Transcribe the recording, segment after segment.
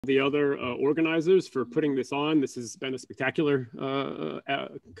the other organizers for putting this on. This has been a spectacular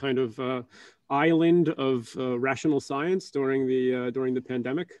kind of island of rational science during the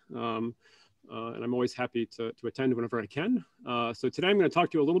pandemic. And I'm always happy to attend whenever I can. So today I'm going to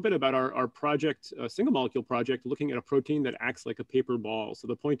talk to you a little bit about our project, single molecule project, looking at a protein that acts like a paper ball. So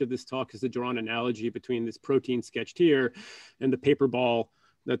the point of this talk is to draw an analogy between this protein sketched here and the paper ball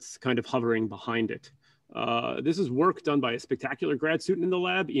that's kind of hovering behind it. This is work done by a spectacular grad student in the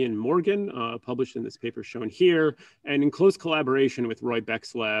lab, Ian Morgan, published in this paper shown here, and in close collaboration with Roy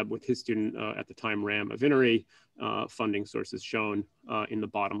Beck's lab with his student at the time, Ram Avinari, funding sources shown in the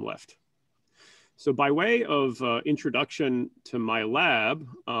bottom left. So by way of introduction to my lab,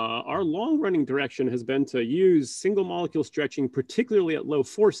 our long-running direction has been to use single molecule stretching, particularly at low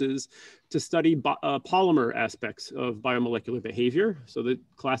forces, to study polymer aspects of biomolecular behavior. So the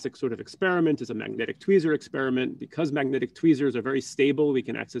classic sort of experiment is a magnetic tweezer experiment. Because magnetic tweezers are very stable, we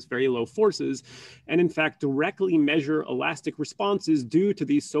can access very low forces, and in fact directly measure elastic responses due to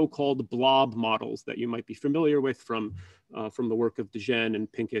these so-called blob models that you might be familiar with from the work of DeGene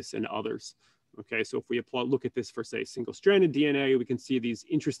and Pincus and others. Okay, so if we look at this for, say, single-stranded DNA, we can see these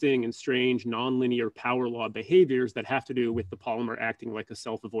interesting and strange nonlinear power law behaviors that have to do with the polymer acting like a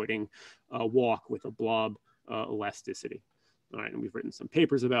self-avoiding walk with a blob elasticity. All right, and we've written some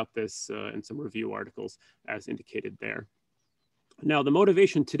papers about this and some review articles as indicated there. Now, the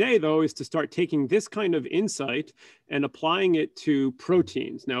motivation today, though, is to start taking this kind of insight and applying it to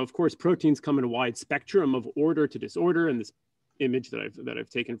proteins. Now, of course, proteins come in a wide spectrum of order to disorder, and this image that I've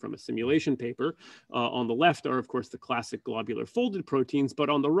taken from a simulation paper. On the left are, of course, the classic globular folded proteins,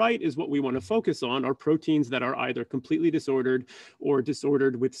 but on the right is what we want to focus on, are proteins that are either completely disordered or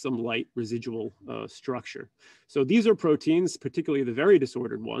disordered with some light residual structure. So these are proteins, particularly the very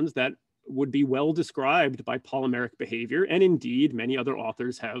disordered ones, that would be well described by polymeric behavior. And indeed, many other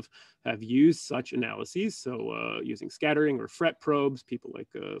authors have used such analyses. So using scattering or FRET probes, people like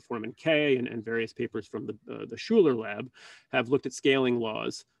Foreman K and various papers from the Schuler lab have looked at scaling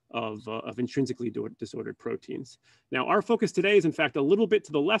laws of intrinsically disordered proteins. Now, our focus today is in fact a little bit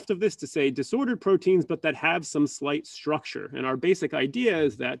to the left of this to say disordered proteins, but that have some slight structure. And our basic idea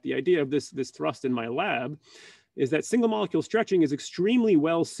is that the idea of this thrust in my lab is that single molecule stretching is extremely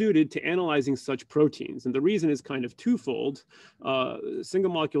well suited to analyzing such proteins. And the reason is kind of twofold.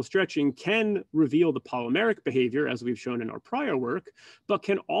 Single molecule stretching can reveal the polymeric behavior, as we've shown in our prior work, but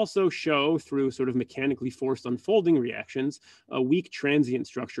can also show through sort of mechanically forced unfolding reactions, a weak transient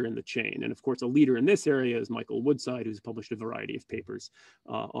structure in the chain. And of course, a leader in this area is Michael Woodside, who's published a variety of papers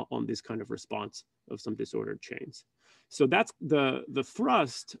on this kind of response of some disordered chains. So that's the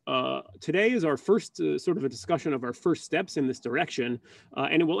thrust. Today is our first sort of a discussion of our first steps in this direction.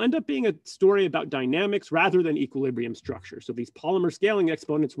 And it will end up being a story about dynamics rather than equilibrium structure. So these polymer scaling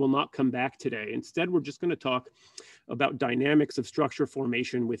exponents will not come back today. Instead, we're just going to talk about dynamics of structure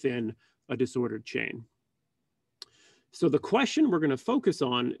formation within a disordered chain. So the question we're going to focus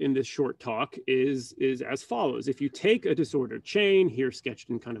on in this short talk is as follows. If you take a disordered chain, here sketched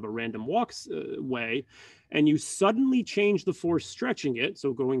in kind of a random walks way, and you suddenly change the force stretching it,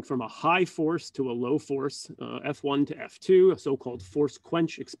 so going from a high force to a low force, F1 to F2, a so-called force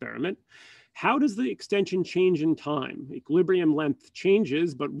quench experiment, how does the extension change in time? Equilibrium length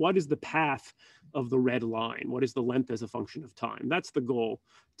changes, but what is the path of the red line? What is the length as a function of time? That's the goal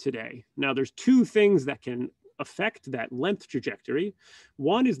today. Now, there's two things that can affect that length trajectory.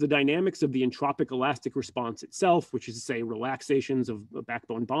 One is the dynamics of the entropic elastic response itself, which is to say relaxations of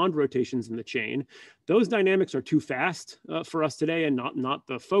backbone bond rotations in the chain. Those dynamics are too fast for us today and not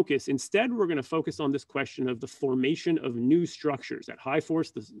the focus. Instead, we're going to focus on this question of the formation of new structures. At high force,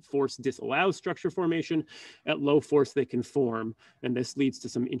 the force disallows structure formation. At low force, they can form, and this leads to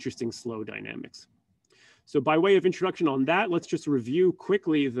some interesting slow dynamics. So by way of introduction on that, let's just review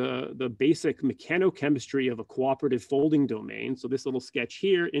quickly the basic mechanochemistry of a cooperative folding domain. So this little sketch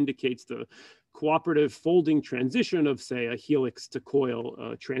here indicates the cooperative folding transition of, say, a helix to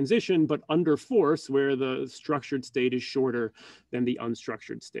coil transition, but under force where the structured state is shorter than the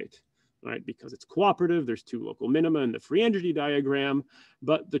unstructured state. Right? Because it's cooperative, there's two local minima in the free energy diagram,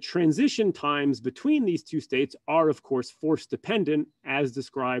 but the transition times between these two states are, of course, force dependent, as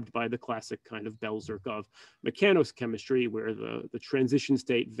described by the classic kind of Bell-Zirkov mechanochemistry, where the transition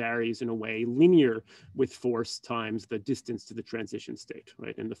state varies in a way linear with force times the distance to the transition state,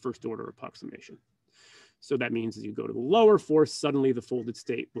 right, in the first order approximation. So that means as you go to the lower force, suddenly the folded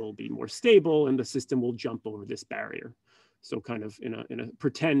state will be more stable and the system will jump over this barrier. So kind of in a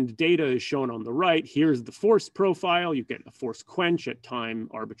pretend data is shown on the right. Here's the force profile. You get a force quench at time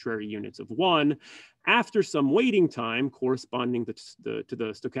arbitrary units of 1. After some waiting time corresponding to the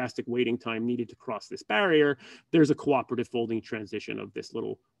stochastic waiting time needed to cross this barrier, there's a cooperative folding transition of this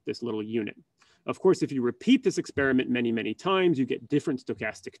little unit. Of course, if you repeat this experiment many, many times, you get different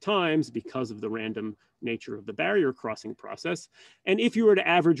stochastic times because of the random nature of the barrier crossing process. And if you were to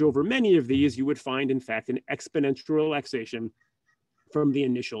average over many of these, you would find, in fact, an exponential relaxation from the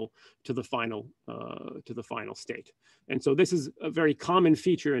initial to the final state. And so this is a very common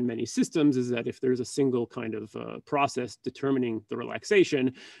feature in many systems, is that if there's a single kind of process determining the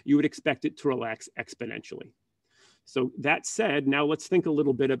relaxation, you would expect it to relax exponentially. So that said, now let's think a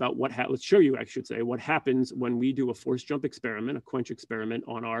little bit about let's show you, I should say, what happens when we do a force jump experiment, a quench experiment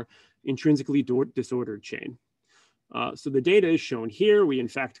on our intrinsically disordered chain. So the data is shown here. We in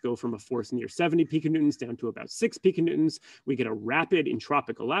fact go from a force near 70 piconewtons down to about 6 piconewtons. We get a rapid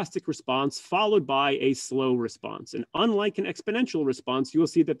entropic elastic response followed by a slow response. And unlike an exponential response, you will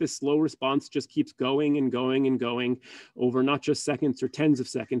see that this slow response just keeps going and going and going over not just seconds or tens of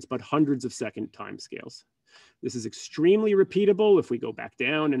seconds, but hundreds of second timescales. This is extremely repeatable. If we go back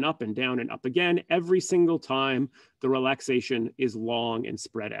down and up again, every single time the relaxation is long and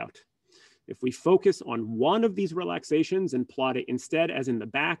spread out. If we focus on one of these relaxations and plot it instead as in the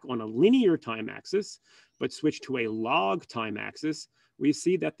back on a linear time axis, but switch to a log time axis, we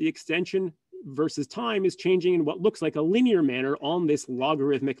see that the extension versus time is changing in what looks like a linear manner on this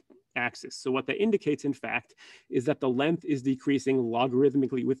logarithmic axis. So what that indicates, in fact, is that the length is decreasing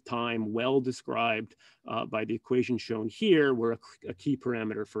logarithmically with time, well described by the equation shown here, where a key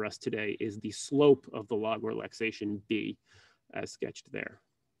parameter for us today is the slope of the log relaxation B, as sketched there.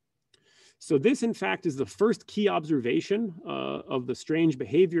 So this, in fact, is the first key observation of the strange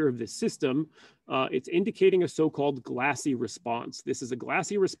behavior of this system. It's indicating a so-called glassy response. This is a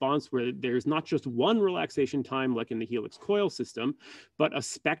glassy response where there's not just one relaxation time like in the helix coil system, but a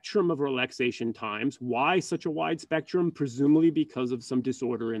spectrum of relaxation times. Why such a wide spectrum? Presumably because of some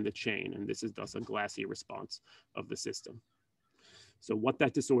disorder in the chain. And this is thus a glassy response of the system. So what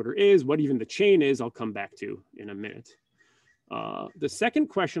that disorder is, what even the chain is, I'll come back to in a minute. The second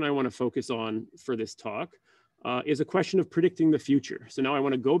question I want to focus on for this talk is a question of predicting the future. So now I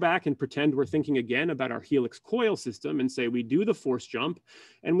want to go back and pretend we're thinking again about our helix coil system and say we do the force jump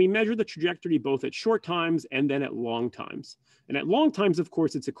and we measure the trajectory both at short times and then at long times. And at long times, of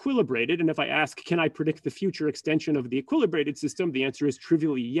course, it's equilibrated. And if I ask, can I predict the future extension of the equilibrated system? The answer is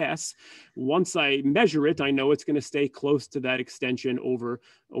trivially yes. Once I measure it, I know it's going to stay close to that extension over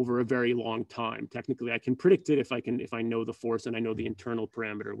a very long time. Technically, I can predict it if I know the force and I know the internal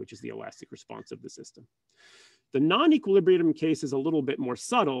parameter, which is the elastic response of the system. The non-equilibrium case is a little bit more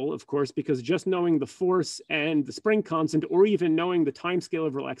subtle, of course, because just knowing the force and the spring constant, or even knowing the time scale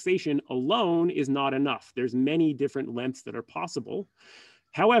of relaxation alone is not enough. There's many different lengths that are possible.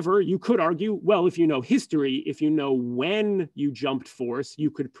 However, you could argue, well, if you know history, if you know when you jumped force,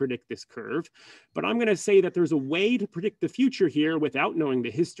 you could predict this curve. But I'm going to say that there's a way to predict the future here without knowing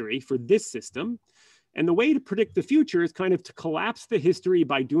the history for this system. And the way to predict the future is kind of to collapse the history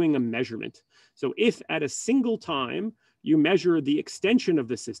by doing a measurement. So if at a single time you measure the extension of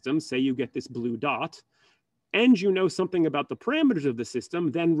the system, say you get this blue dot, and you know something about the parameters of the system,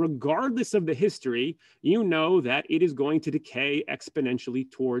 then regardless of the history, you know that it is going to decay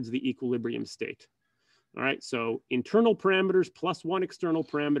exponentially towards the equilibrium state. All right, so internal parameters plus one external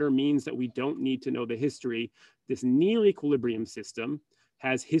parameter means that we don't need to know the history. This near equilibrium system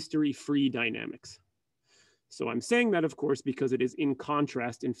has history-free dynamics. So I'm saying that, of course, because it is in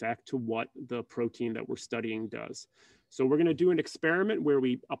contrast, in fact, to what the protein that we're studying does. So we're going to do an experiment where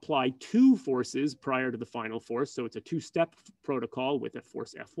we apply two forces prior to the final force. So it's a two-step protocol with a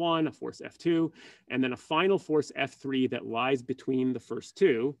force F1, a force F2, and then a final force F3 that lies between the first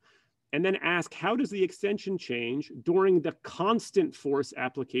two. And then ask, how does the extension change during the constant force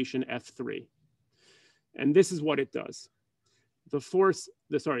application F3? And this is what it does.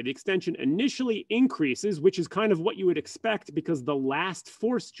 The extension initially increases, which is kind of what you would expect because the last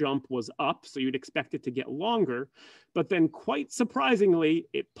force jump was up, so you'd expect it to get longer. But then quite surprisingly,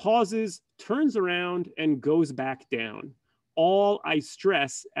 it pauses, turns around, and goes back down. All, I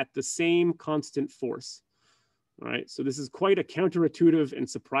stress, at the same constant force. All right, so this is quite a counterintuitive and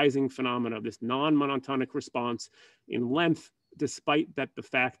surprising phenomenon, this non-monotonic response in length, despite the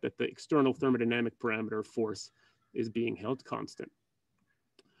fact that the external thermodynamic parameter force is being held constant.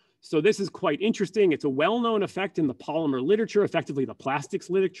 So this is quite interesting. It's a well-known effect in the polymer literature, effectively the plastics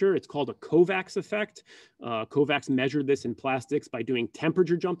literature. It's called a Kovacs effect. Kovacs measured this in plastics by doing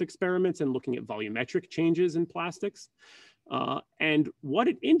temperature jump experiments and looking at volumetric changes in plastics. And what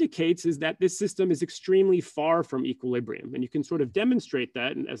it indicates is that this system is extremely far from equilibrium. And you can sort of demonstrate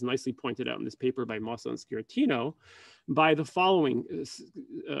that, and as nicely pointed out in this paper by Mossa and Sciartino, by the following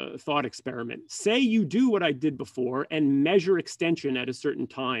thought experiment. Say you do what I did before and measure extension at a certain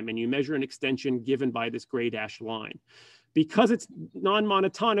time, and you measure an extension given by this gray dashed line. Because it's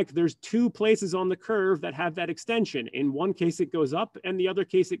non-monotonic, there's two places on the curve that have that extension. In one case, it goes up, and the other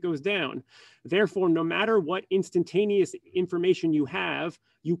case, it goes down. Therefore, no matter what instantaneous information you have,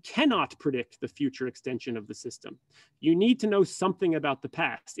 you cannot predict the future extension of the system. You need to know something about the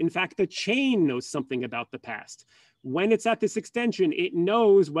past. In fact, the chain knows something about the past. When it's at this extension, it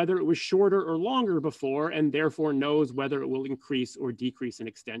knows whether it was shorter or longer before, and therefore knows whether it will increase or decrease in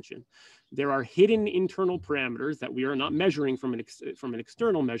extension. There are hidden internal parameters that we are not measuring from an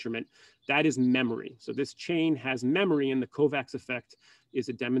external measurement. That is memory. So this chain has memory, and the Kovacs effect is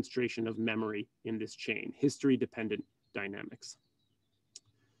a demonstration of memory in this chain, history-dependent dynamics.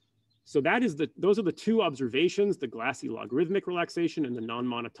 So those are the two observations, the glassy logarithmic relaxation and the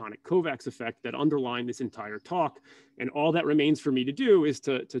non-monotonic Kovacs effect, that underline this entire talk. And all that remains for me to do is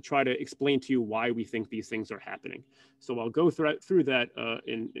to try to explain to you why we think these things are happening. So I'll go through that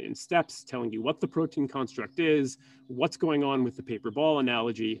in steps, telling you what the protein construct is, what's going on with the paper ball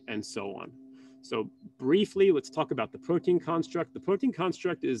analogy, and so on. So briefly, let's talk about the protein construct. The protein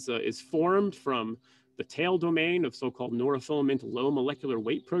construct is formed from the tail domain of so-called neurofilament low molecular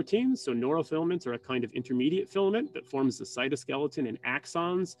weight proteins. So neurofilaments are a kind of intermediate filament that forms the cytoskeleton and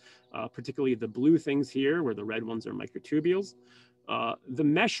axons, particularly the blue things here, where the red ones are microtubules. The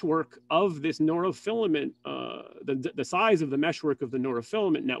meshwork of this neurofilament, the size of the meshwork of the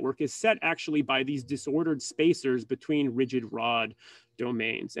neurofilament network is set actually by these disordered spacers between rigid rod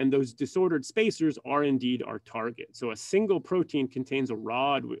domains. And those disordered spacers are indeed our target. So a single protein contains a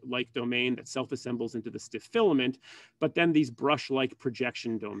rod-like domain that self-assembles into the stiff filament, but then these brush-like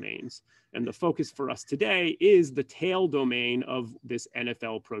projection domains. And the focus for us today is the tail domain of this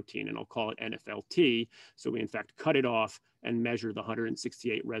NFL protein, and I'll call it NFLT. So we in fact cut it off and measure the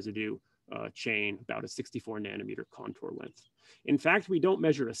 168 residue chain, about a 64 nanometer contour length. In fact, we don't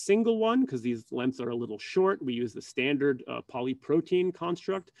measure a single one because these lengths are a little short. We use the standard polyprotein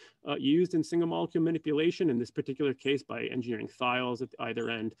construct used in single molecule manipulation, in this particular case by engineering thiols at either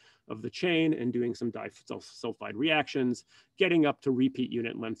end of the chain and doing some disulfide reactions, getting up to repeat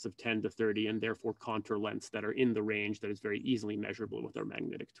unit lengths of 10 to 30, and therefore contour lengths that are in the range that is very easily measurable with our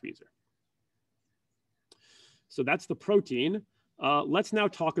magnetic tweezer. So that's the protein. Let's now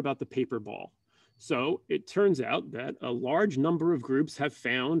talk about the paper ball. So it turns out that a large number of groups have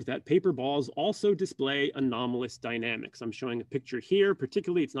found that paper balls also display anomalous dynamics. I'm showing a picture here.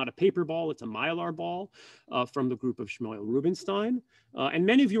 Particularly, it's not a paper ball, it's a mylar ball from the group of Schmoyle-Rubinstein. And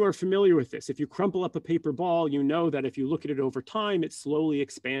many of you are familiar with this. If you crumple up a paper ball, you know that if you look at it over time, it slowly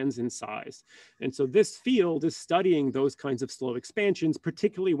expands in size. And so this field is studying those kinds of slow expansions,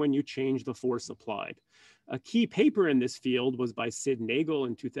 particularly when you change the force applied. A key paper in this field was by Sid Nagel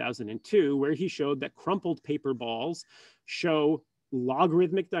in 2002, where he showed that crumpled paper balls show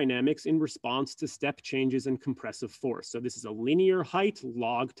logarithmic dynamics in response to step changes in compressive force. So this is a linear height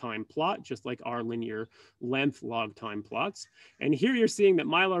log time plot, just like our linear length log time plots. And here you're seeing that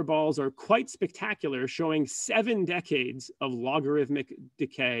mylar balls are quite spectacular, showing 7 decades of logarithmic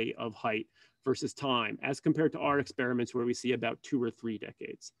decay of height versus time, as compared to our experiments where we see about 2 or 3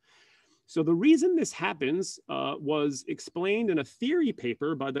 decades. So the reason this happens was explained in a theory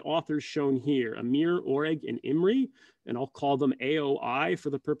paper by the authors shown here, Amir, Oreg, and Imri, and I'll call them AOI for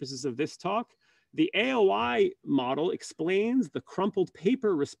the purposes of this talk. The AOI model explains the crumpled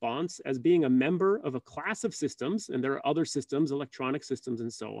paper response as being a member of a class of systems, and there are other systems, electronic systems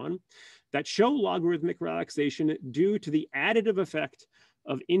and so on, that show logarithmic relaxation due to the additive effect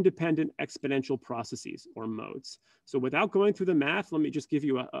of independent exponential processes or modes. So without going through the math, let me just give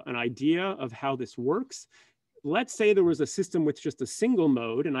you an idea of how this works. Let's say there was a system with just a single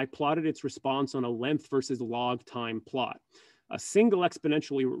mode and I plotted its response on a length versus log time plot. A single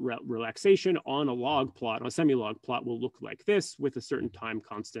exponential relaxation on a log plot, on a semi-log plot, will look like this with a certain time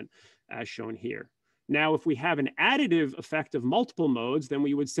constant as shown here. Now, if we have an additive effect of multiple modes, then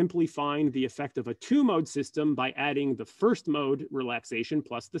we would simply find the effect of a 2-mode system by adding the first mode relaxation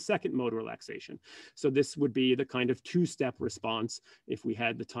plus the second mode relaxation. So this would be the kind of 2-step response if we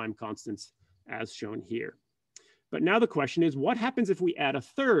had the time constants as shown here. But now the question is, what happens if we add a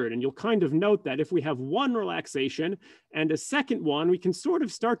third? And you'll kind of note that if we have one relaxation and a second one, we can sort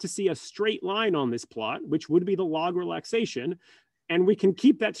of start to see a straight line on this plot, which would be the log relaxation. And we can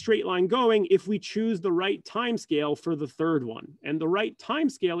keep that straight line going if we choose the right time scale for the third one. And the right time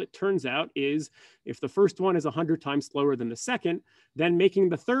scale, it turns out, is if the first one is 100 times slower than the second, then making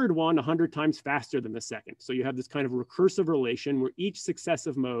the third one 100 times faster than the second. So you have this kind of recursive relation where each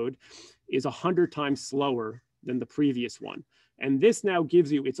successive mode is 100 times slower than the previous one. And this now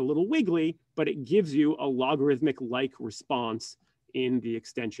gives you, it's a little wiggly, but it gives you a logarithmic-like response in the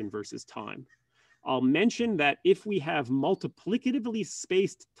extension versus time. I'll mention that if we have multiplicatively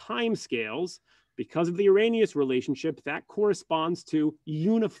spaced timescales, because of the Arrhenius relationship, that corresponds to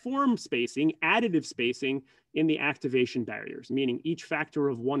uniform spacing, additive spacing in the activation barriers, meaning each factor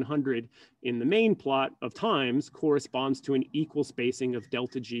of 100 in the main plot of times corresponds to an equal spacing of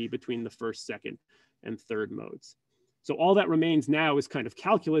delta G between the first, second, and third modes. So all that remains now is kind of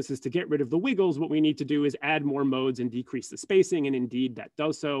calculus, is to get rid of the wiggles. What we need to do is add more modes and decrease the spacing. And indeed that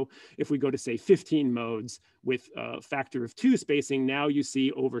does so. If we go to say 15 modes with a factor of 2 spacing, now you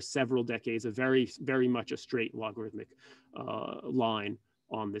see over several decades, a very much a straight logarithmic line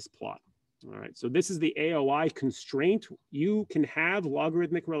on this plot. All right, so this is the AOI constraint. You can have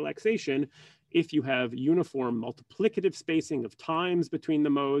logarithmic relaxation if you have uniform multiplicative spacing of times between the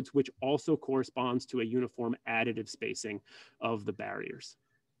modes, which also corresponds to a uniform additive spacing of the barriers.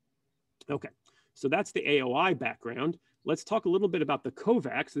 Okay, so that's the AOI background. Let's talk a little bit about the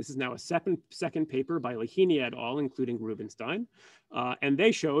Kovacs. This is now a second paper by Lahini et al., including Rubinstein. And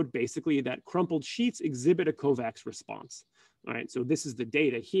they showed basically that crumpled sheets exhibit a Kovacs response. All right, so this is the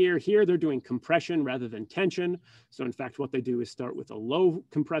data here. Here they're doing compression rather than tension. So in fact, what they do is start with a low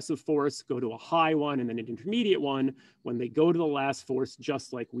compressive force, go to a high one, and then an intermediate one. When they go to the last force,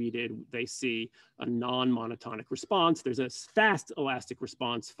 just like we did, they see a non-monotonic response. There's a fast elastic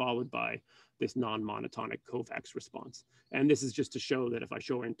response followed by this non-monotonic Kovacs response. And this is just to show that if I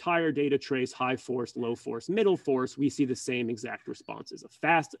show our entire data trace, high force, low force, middle force, we see the same exact responses. A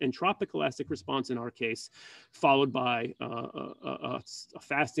fast entropic elastic response in our case, followed by a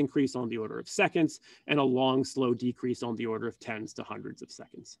fast increase on the order of seconds and a long, slow decrease on the order of tens to hundreds of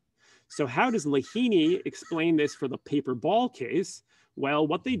seconds. So how does Lahini explain this for the paper ball case? Well,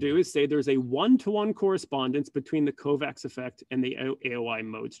 what they do is say there's a one-to-one correspondence between the Kovacs effect and the AOI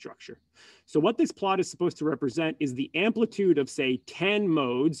mode structure. So what this plot is supposed to represent is the amplitude of, say, 10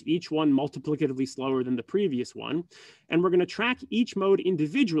 modes, each one multiplicatively slower than the previous one. And we're going to track each mode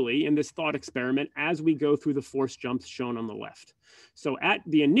individually in this thought experiment as we go through the force jumps shown on the left. So at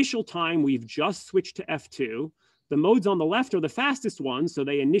the initial time, we've just switched to F2. The modes on the left are the fastest ones, so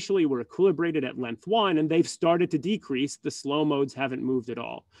they initially were equilibrated at length 1, and they've started to decrease. The slow modes haven't moved at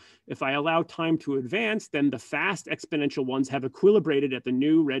all. If I allow time to advance, then the fast exponential ones have equilibrated at the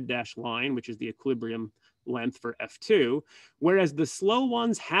new red dashed line, which is the equilibrium length for F2, whereas the slow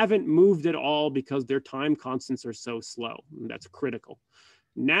ones haven't moved at all because their time constants are so slow. And that's critical.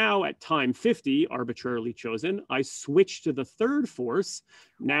 Now at time 50, arbitrarily chosen, I switch to the third force.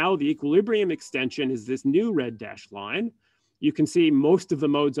 Now the equilibrium extension is this new red dashed line. You can see most of the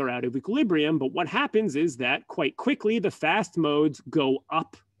modes are out of equilibrium, but what happens is that quite quickly, the fast modes go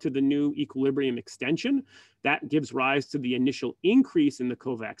up to the new equilibrium extension. That gives rise to the initial increase in the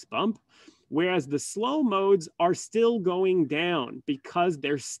Kovacs bump. Whereas the slow modes are still going down because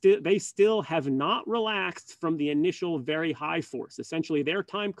they still have not relaxed from the initial very high force. Essentially, their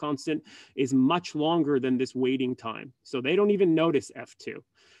time constant is much longer than this waiting time. So they don't even notice F2.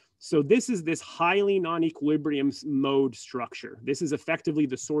 So this is this highly non-equilibrium mode structure. This is effectively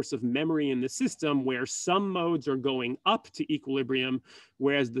the source of memory in the system where some modes are going up to equilibrium,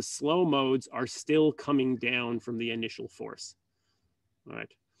 whereas the slow modes are still coming down from the initial force. All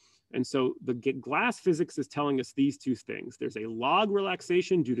right. And so the glass physics is telling us these two things. There's a log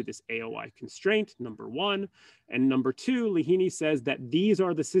relaxation due to this AOI constraint, number one. And number two, Lahini says that these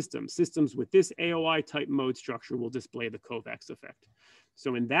are the systems. Systems with this AOI type mode structure will display the Kovacs effect.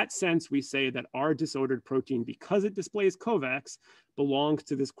 So in that sense, we say that our disordered protein, because it displays Kovacs, belongs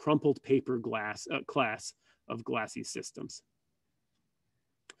to this crumpled paper glass class of glassy systems.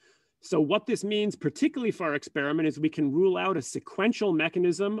 So what this means, particularly for our experiment, is we can rule out a sequential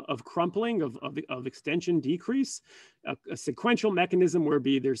mechanism of crumpling, of extension decrease, a sequential mechanism where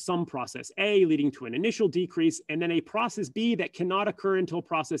there's some process A leading to an initial decrease, and then a process B that cannot occur until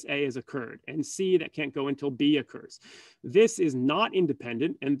process A has occurred, and C that can't go until B occurs. This is not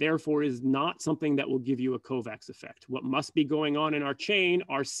independent, and therefore is not something that will give you a Kovacs effect. What must be going on in our chain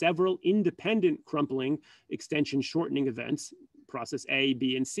are several independent crumpling extension shortening events, process A,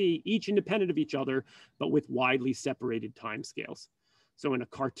 B, and C, each independent of each other, but with widely separated timescales. So in a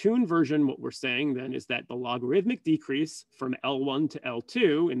cartoon version, what we're saying then is that the logarithmic decrease from L1 to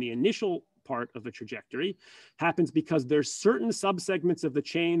L2 in the initial part of a trajectory happens because there's certain subsegments of the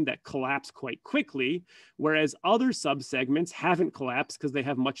chain that collapse quite quickly, whereas other subsegments haven't collapsed because they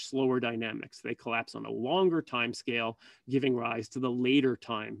have much slower dynamics. They collapse on a longer time scale, giving rise to the later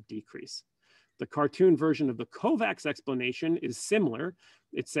time decrease. The cartoon version of the Kovacs explanation is similar.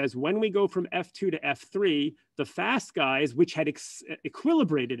 It says when we go from F2 to F3, the fast guys, which had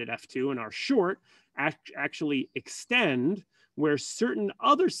equilibrated at F2 and are short, actually extend, where certain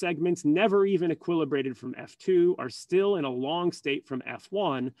other segments never even equilibrated from F2 are still in a long state from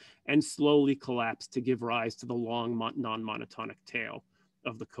F1 and slowly collapse to give rise to the long non-monotonic tail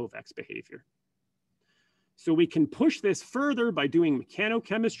of the Kovacs behavior. So we can push this further by doing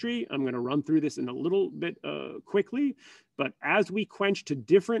mechanochemistry. I'm going to run through this in a little bit quickly, but as we quench to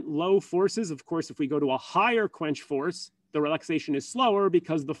different low forces, of course, if we go to a higher quench force, the relaxation is slower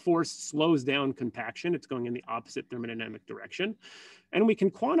because the force slows down compaction. It's going in the opposite thermodynamic direction. And we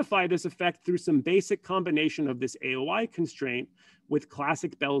can quantify this effect through some basic combination of this AOI constraint with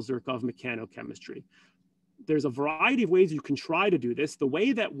classic Bell-Zirkov mechanochemistry. There's a variety of ways you can try to do this. The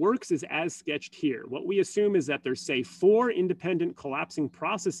way that works is as sketched here. What we assume is that there's, say, 4 independent collapsing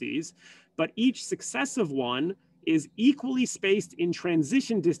processes, but each successive one is equally spaced in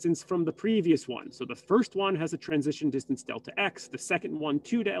transition distance from the previous one. So the first one has a transition distance delta x, the second one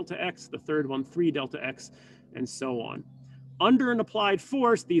 2 delta x, the third one 3 delta x, and so on. Under an applied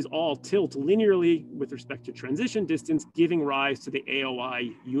force, these all tilt linearly with respect to transition distance, giving rise to the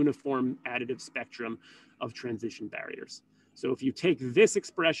AOI uniform additive spectrum of transition barriers. So if you take this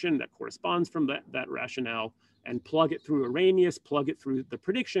expression that corresponds from that rationale and plug it through Arrhenius, plug it through the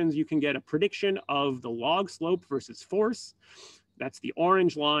predictions, you can get a prediction of the log slope versus force. That's the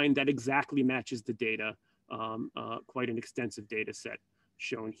orange line that exactly matches the data, quite an extensive data set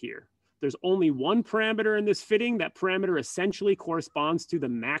shown here. There's only one parameter in this fitting. That parameter essentially corresponds to the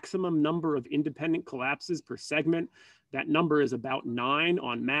maximum number of independent collapses per segment. That number is about 9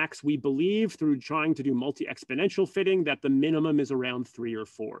 on max. We believe through trying to do multi-exponential fitting that the minimum is around 3 or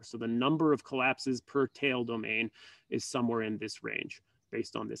 4. So the number of collapses per tail domain is somewhere in this range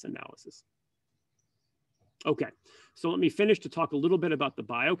based on this analysis. Okay, so let me finish to talk a little bit about the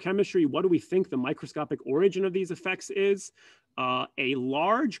biochemistry. What do we think the microscopic origin of these effects is? A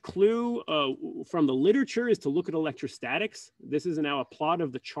large clue from the literature is to look at electrostatics. This is now a plot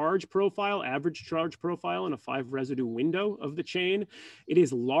of the charge profile, average charge profile in a 5 residue window of the chain. It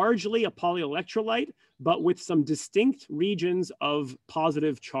is largely a polyelectrolyte, but with some distinct regions of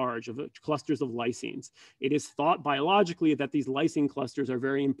positive charge, of clusters of lysines. It is thought biologically that these lysine clusters are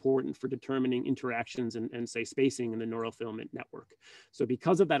very important for determining interactions and say spacing in the neurofilament network. So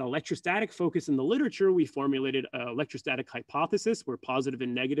because of that electrostatic focus in the literature, we formulated an electrostatic hypothesis where positive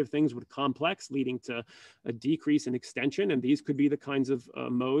and negative things would complex, leading to a decrease in extension. And these could be the kinds of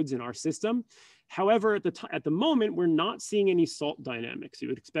modes in our system. However, at the moment, we're not seeing any salt dynamics. You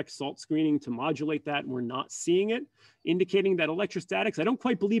would expect salt screening to modulate that, and we're not seeing it, indicating that electrostatics, I don't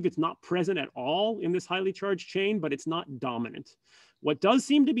quite believe it's not present at all in this highly charged chain, but it's not dominant. What does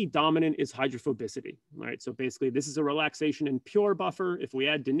seem to be dominant is hydrophobicity, right? So basically, this is a relaxation in pure buffer. If we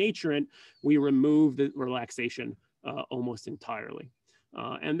add denaturant, we remove the relaxation almost entirely.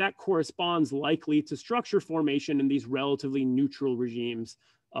 And that corresponds likely to structure formation in these relatively neutral regimes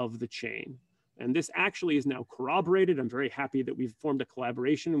of the chain. And this actually is now corroborated. I'm very happy that we've formed a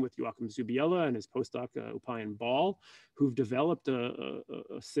collaboration with Joachim Zubiela and his postdoc, Upayan Ball, who've developed a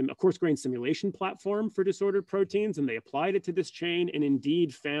coarse-grained simulation platform for disordered proteins, and they applied it to this chain and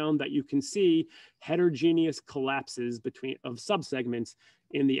indeed found that you can see heterogeneous collapses of subsegments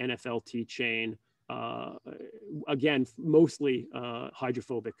in the NFLT chain. Again, mostly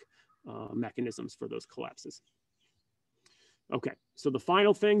hydrophobic mechanisms for those collapses. Okay, so the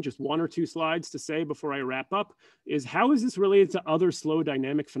final thing, just 1 or 2 slides to say before I wrap up, is how is this related to other slow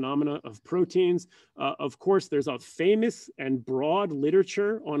dynamic phenomena of proteins? Of course, there's a famous and broad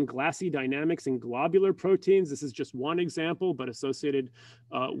literature on glassy dynamics in globular proteins. This is just one example, but associated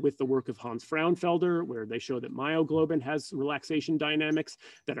with the work of Hans Frauenfelder, where they show that myoglobin has relaxation dynamics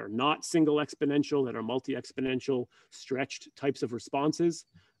that are not single exponential, that are multi-exponential stretched types of responses.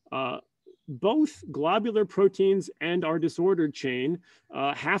 Both globular proteins and our disordered chain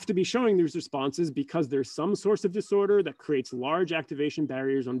have to be showing these responses because there's some source of disorder that creates large activation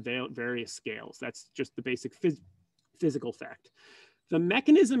barriers on various scales. That's just the basic physical fact. The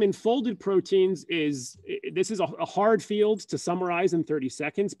mechanism in folded proteins this is a hard field to summarize in 30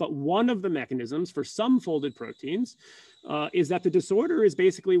 seconds, but one of the mechanisms for some folded proteins is that the disorder is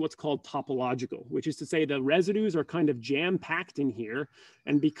basically what's called topological, which is to say the residues are kind of jam-packed in here,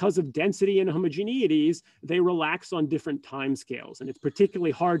 and because of density and homogeneities, they relax on different time scales. And it's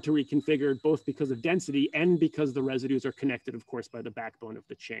particularly hard to reconfigure both because of density and because the residues are connected, of course, by the backbone of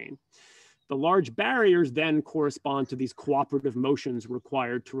the chain. The large barriers then correspond to these cooperative motions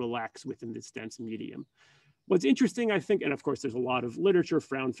required to relax within this dense medium. What's interesting, I think, and of course there's a lot of literature,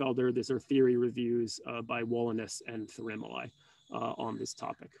 Fraunfelder, these are theory reviews by Wolinus and Thirimali on this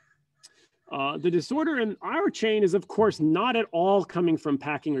topic. The disorder in our chain is, of course, not at all coming from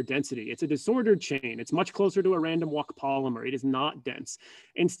packing or density. It's a disordered chain. It's much closer to a random walk polymer. It is not dense.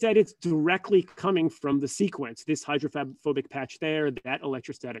 Instead, it's directly coming from the sequence, this hydrophobic patch there, that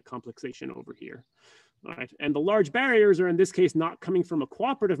electrostatic complexation over here. All right. And the large barriers are, in this case, not coming from a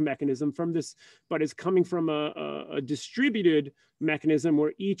cooperative mechanism from this, but is coming from a distributed mechanism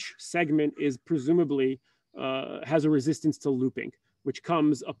where each segment is presumably has a resistance to looping, which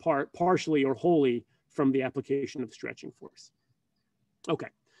comes apart partially or wholly from the application of stretching force. Okay,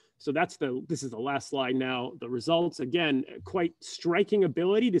 so this is the last slide now. The results, again, quite striking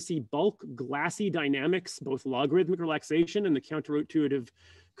ability to see bulk glassy dynamics, both logarithmic relaxation and the counterintuitive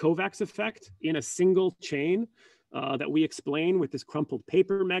Kovacs effect in a single chain that we explain with this crumpled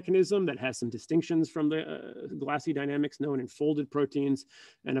paper mechanism that has some distinctions from the glassy dynamics known in folded proteins.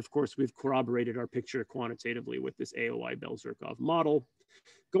 And of course, we've corroborated our picture quantitatively with this AOI Bell-Zirkov model.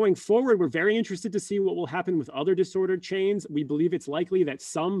 Going forward, we're very interested to see what will happen with other disordered chains. We believe it's likely that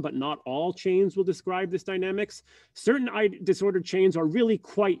some, but not all chains will describe this dynamics. Certain disordered chains are really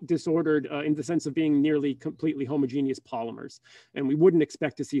quite disordered in the sense of being nearly completely homogeneous polymers. And we wouldn't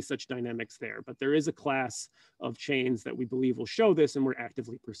expect to see such dynamics there, but there is a class of chains that we believe will show this, and we're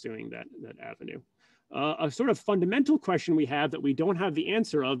actively pursuing that avenue. A sort of fundamental question we have that we don't have the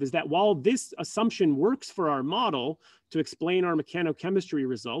answer of is that while this assumption works for our model to explain our mechanochemistry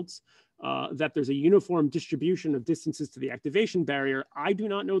results, that there's a uniform distribution of distances to the activation barrier, I do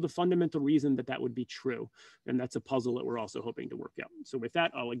not know the fundamental reason that that would be true. And that's a puzzle that we're also hoping to work out. So with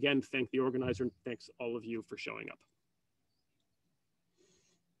that, I'll again thank the organizer and thanks all of you for showing up.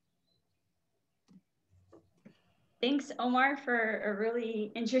 Thanks, Omar, for a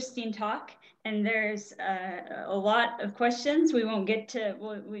really interesting talk. And there's a lot of questions. We won't get to,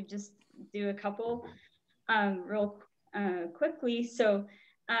 we just do a couple real quickly. So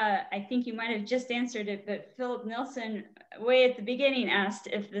I think you might have just answered it, but Philip Nelson, way at the beginning, asked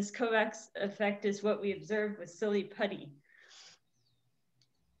if this Kovacs effect is what we observed with silly putty.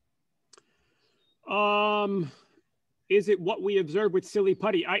 Is it what we observed with silly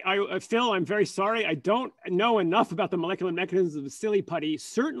putty? Phil, I'm very sorry. I don't know enough about the molecular mechanisms of silly putty.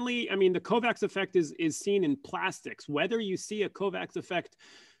 Certainly, I mean, the Kovacs effect is seen in plastics. Whether you see a Kovacs effect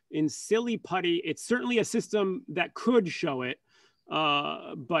in silly putty, it's certainly a system that could show it,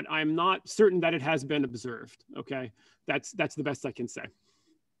 but I'm not certain that it has been observed, okay? That's the best I can say.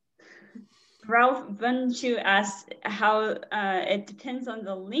 Ralph Bunchu asked how it depends on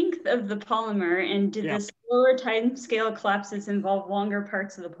the length of the polymer, and did the slower time scale collapses involve longer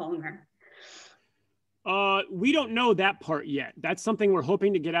parts of the polymer? We don't know that part yet. That's something we're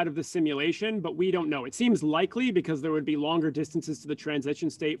hoping to get out of the simulation, but we don't know. It seems likely because there would be longer distances to the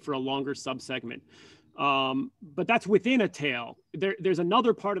transition state for a longer subsegment. But that's within a tail. There's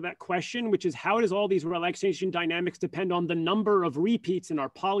another part of that question, which is how does all these relaxation dynamics depend on the number of repeats in our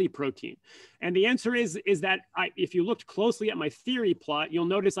polyprotein? And the answer is that if you looked closely at my theory plot, you'll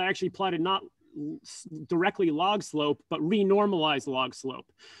notice I actually plotted not directly log slope, but renormalized log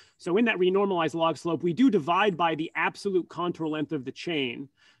slope. So in that renormalized log slope, we do divide by the absolute contour length of the chain.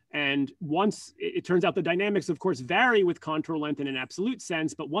 And once it turns out the dynamics, of course, vary with contour length in an absolute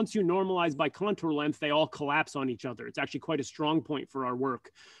sense, but once you normalize by contour length, they all collapse on each other. It's actually quite a strong point for our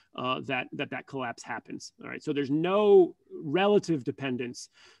work that collapse happens. All right, so there's no relative dependence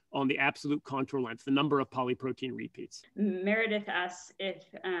on the absolute contour length, the number of polyprotein repeats. Meredith asks if,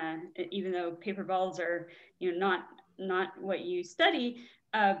 even though paper balls are not what you study,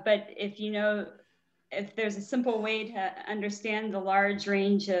 but if there's a simple way to understand the large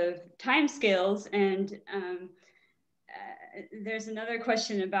range of timescales, and there's another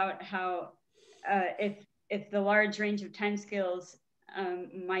question about how if the large range of timescales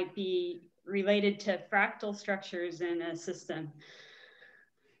might be related to fractal structures in a system.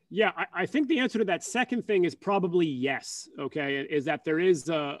 Yeah, I think the answer to that second thing is probably yes. Okay, is that there is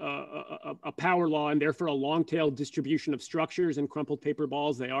a power law and therefore a long-tail distribution of structures in crumpled paper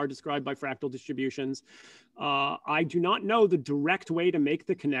balls. They are described by fractal distributions. I do not know the direct way to make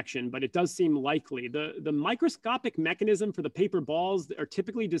the connection, but it does seem likely. The microscopic mechanism for the paper balls are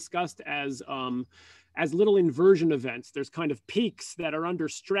typically discussed as little inversion events. There's kind of peaks that are under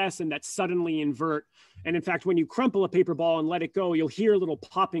stress and that suddenly invert. And in fact, when you crumple a paper ball and let it go, you'll hear little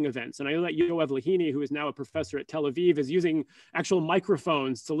popping events. And I know that Yoav Lahini, who is now a professor at Tel Aviv, is using actual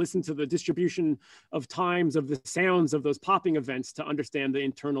microphones to listen to the distribution of times of the sounds of those popping events to understand the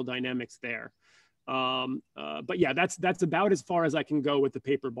internal dynamics there. But yeah, that's about as far as I can go with the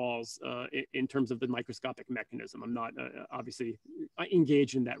paper balls in terms of the microscopic mechanism. I'm not obviously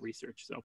engaged in that research. So